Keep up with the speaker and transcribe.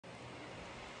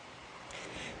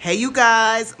Hey you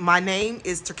guys, my name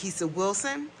is Turkissa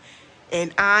Wilson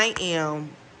and I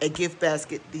am a gift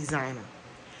basket designer.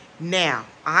 Now,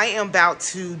 I am about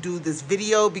to do this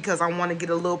video because I want to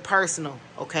get a little personal,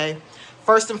 okay?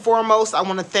 First and foremost, I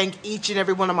want to thank each and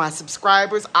every one of my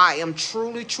subscribers. I am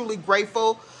truly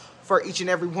grateful for each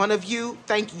and every one of you.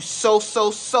 Thank you so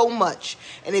much.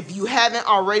 And if you haven't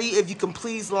already, if you can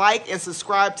please like and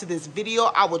subscribe to this video,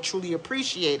 I would truly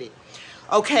appreciate it.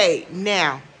 Okay,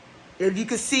 now, if you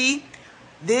can see,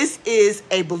 this is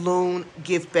a balloon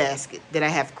gift basket that I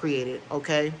have created,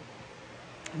 okay?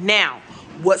 Now,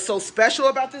 what's so special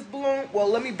about this balloon? Well,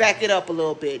 let me back it up a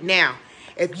little bit. Now,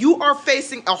 if you are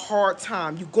facing a hard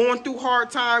time, you're going through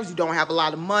hard times, you don't have a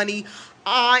lot of money,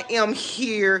 I am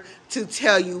here to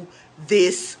tell you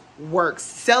this works.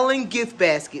 Selling gift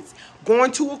baskets,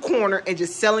 going to a corner and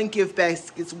just selling gift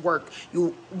baskets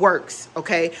works,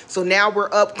 okay? So now we're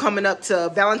coming up to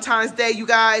Valentine's Day, you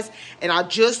guys, and I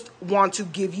just want to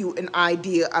give you an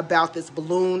idea about this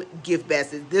balloon gift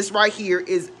basket. This right here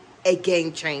is a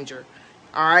game changer.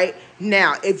 All right,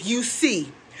 now if you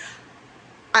see,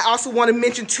 I also want to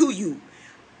mention to you,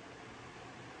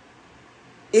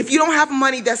 if you don't have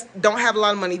money, don't have a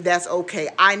lot of money, that's okay.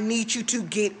 I need you to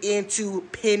get into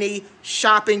penny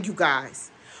shopping, you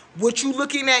guys. What you're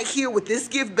looking at here with this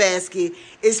gift basket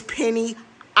is penny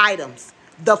items.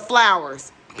 The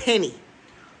flowers, penny.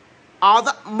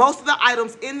 Most of the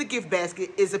items in the gift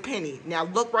basket is a penny. Now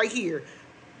look right here,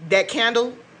 that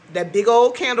candle, that big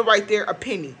old candle right there, a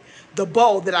penny. The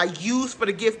bowl that I use for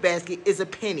the gift basket is a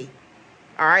penny.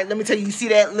 All right, let me tell you, you see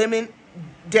that lemon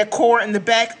decor in the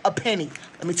back? A penny.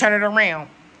 Let me turn it around.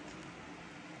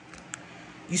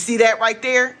 You see that right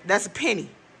there? That's a penny.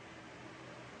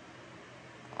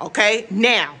 Okay,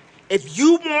 now, if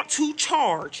you want to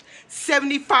charge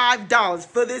 $75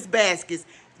 for this basket,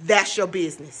 that's your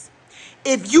business.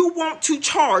 If you want to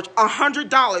charge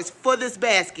 $100 for this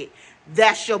basket,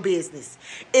 that's your business.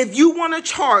 If you want to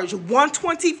charge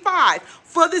 $125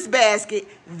 for this basket,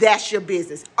 that's your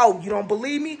business. Oh, you don't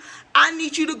believe me? I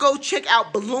need you to go check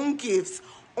out Balloon Gifts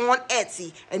on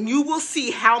Etsy, and you will see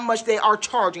how much they are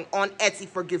charging on Etsy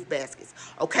for gift baskets,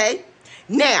 okay?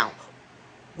 Now,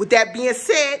 with that being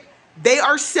said, they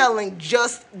are selling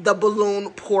just the balloon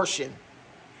portion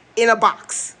in a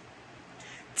box.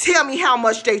 Tell me how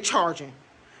much they charging.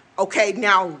 Okay,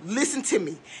 now listen to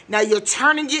me. Now you're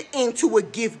turning it into a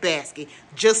gift basket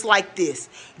just like this,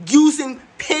 using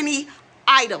penny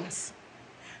items.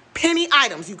 Penny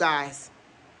items, you guys.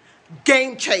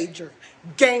 Game changer.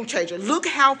 Game changer. Look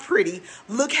how pretty.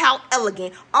 Look how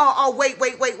elegant. Oh, wait.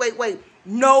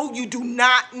 No, you do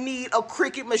not need a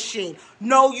Cricut machine.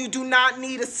 No, you do not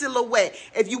need a silhouette.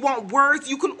 If you want words,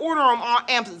 you can order them on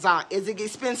Amazon. Is it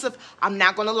expensive? I'm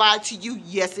not going to lie to you.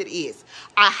 Yes, it is.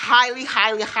 I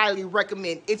highly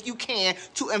recommend, if you can,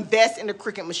 to invest in a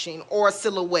Cricut machine or a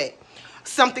silhouette.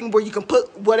 Something where you can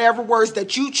put whatever words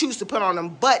that you choose to put on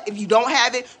them. But if you don't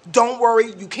have it, don't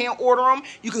worry. You can't order them.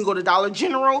 You can go to Dollar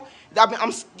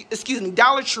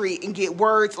Tree and get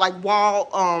words like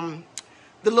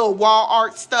the little wall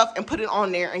art stuff and put it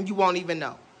on there and you won't even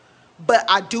know. But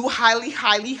I do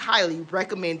highly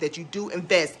recommend that you do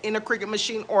invest in a Cricut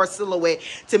machine or a silhouette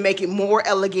to make it more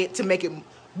elegant, to make it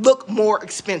look more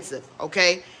expensive,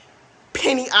 okay?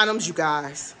 Penny items, you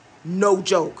guys. No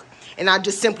joke. And I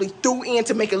just simply threw in,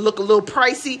 to make it look a little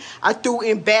pricey, I threw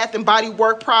in Bath and Body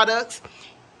Works products,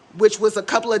 which was a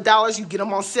couple of dollars. You get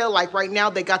them on sale. Like right now,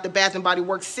 they got the Bath and Body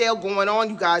Works sale going on,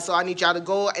 you guys. So I need y'all to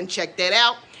go and check that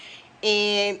out.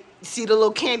 And see the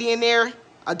little candy in there?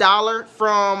 $1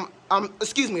 from,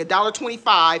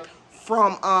 $1.25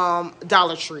 from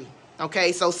Dollar Tree.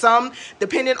 Okay, so some,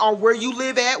 depending on where you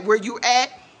live at, where you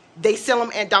at, they sell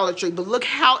them at Dollar Tree. But look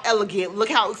how elegant, look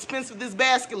how expensive this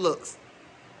basket looks.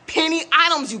 Penny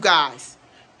items, you guys.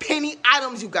 Penny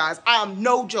items, you guys. I am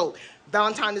no joke.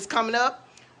 Valentine is coming up.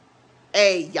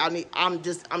 Hey, y'all need, I'm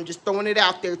just throwing it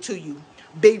out there to you.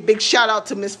 Big shout out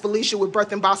to Miss Felicia with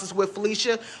Birthing Bosses with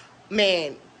Felicia.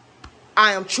 Man,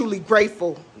 I am truly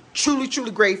grateful. Truly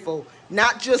grateful.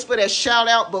 Not just for that shout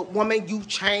out, but woman, you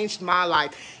changed my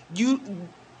life. If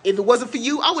it wasn't for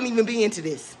you, I wouldn't even be into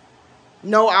this.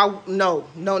 No.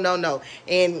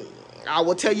 And I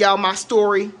will tell y'all my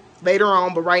story later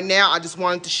on, but right now I just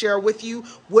wanted to share with you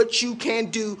what you can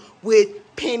do with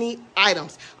penny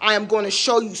items. I am going to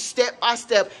show you step by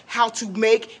step how to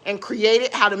make and create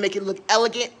it, how to make it look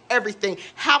elegant, everything,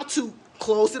 how to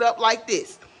close it up like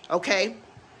this, okay?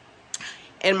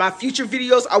 In my future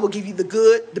videos, I will give you the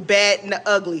good, the bad, and the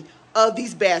ugly of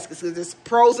these baskets, because there's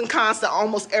pros and cons to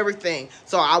almost everything.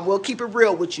 So I will keep it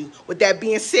real with you. With that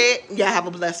being said, y'all have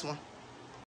a blessed one.